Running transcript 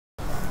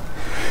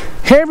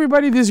Hey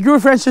everybody, this is Guru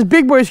Francis,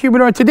 Big Boy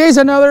Screamer, and today's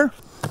another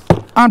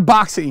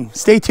unboxing.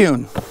 Stay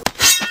tuned.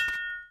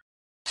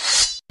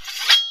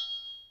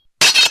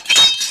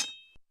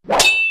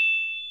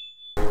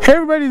 Hey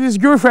everybody, this is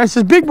Guru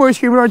Francis, Big Boy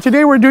Screamer, and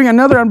today we're doing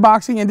another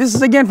unboxing, and this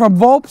is again from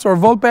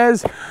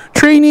Volpes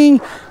Training.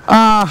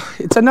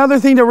 It's another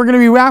thing that we're going to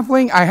be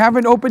raffling. I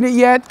haven't opened it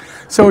yet,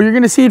 so you're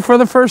going to see it for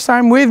the first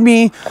time with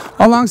me,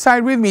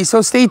 alongside with me,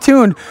 so stay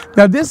tuned.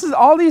 Now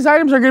all these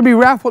items are going to be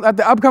raffled at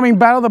the upcoming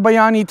Battle of the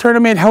Bayani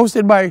tournament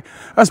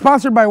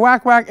sponsored by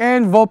Whack Whack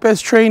and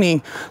Volpes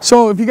Training.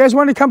 So if you guys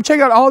want to come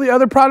check out all the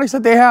other products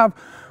that they have,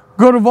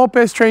 go to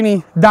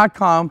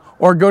volpestraining.com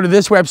or go to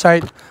this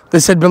website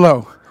listed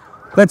below.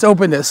 Let's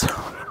open this.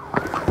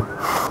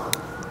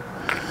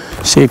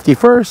 Safety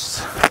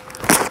first.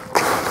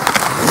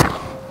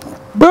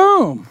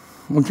 Boom.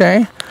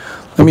 Okay.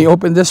 Let me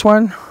open this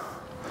one.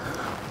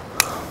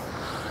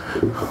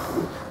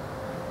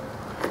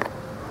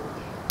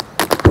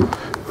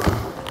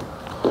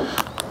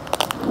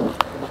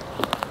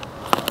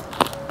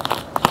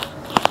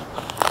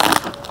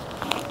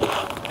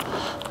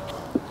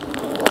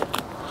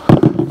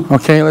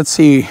 Okay, let's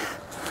see.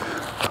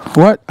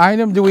 What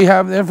item do we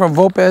have there from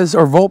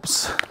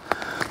Volpes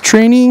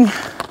Training?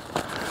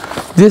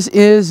 This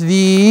is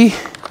the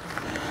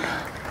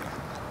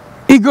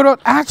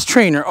Igorot Axe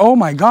Trainer. Oh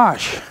my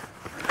gosh.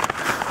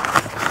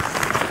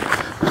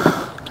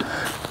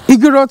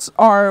 Igorots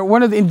are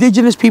one of the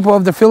indigenous people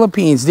of the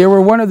Philippines. They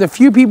were one of the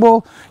few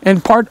people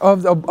and part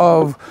of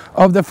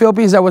the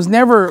Philippines that was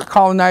never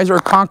colonized or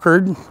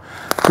conquered.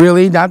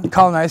 Really, not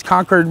colonized,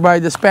 conquered by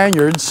the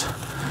Spaniards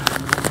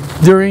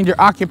during their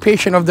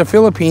occupation of the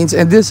Philippines,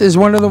 and this is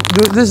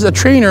a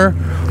trainer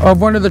of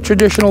one of the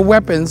traditional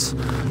weapons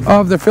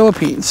of the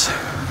Philippines.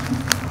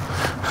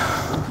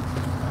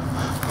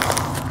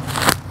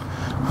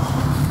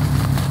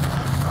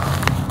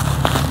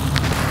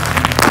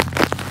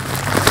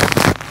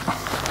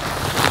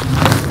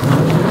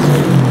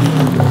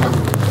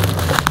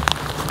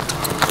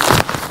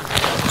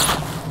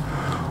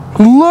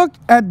 Look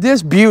at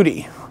this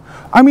beauty.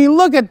 I mean,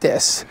 look at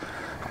this.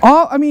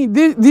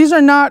 These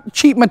are not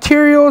cheap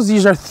materials.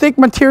 These are thick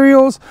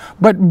materials,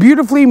 but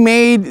beautifully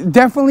made.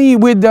 Definitely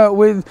with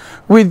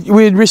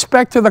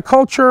respect to the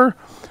culture.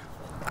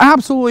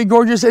 Absolutely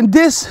gorgeous. And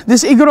this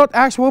Igorot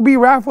axe will be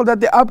raffled at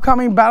the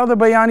upcoming Battle of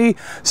the Bayani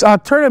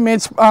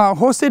tournaments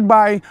hosted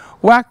by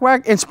Whack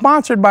Whack and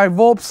sponsored by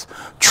Volpes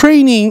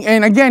Training.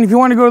 And again, if you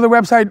want to go to the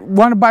website,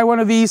 want to buy one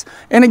of these,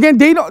 and again,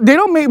 they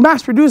don't make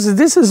mass produces.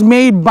 This is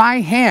made by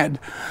hand.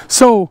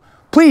 So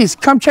please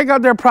come check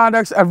out their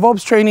products at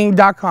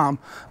volpestraining.com.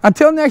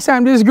 Until next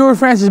time, this is Guru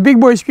Francis, Big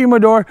Boy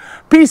Screamador.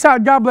 Peace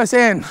out, God bless,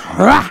 and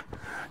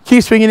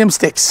keep swinging them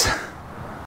sticks.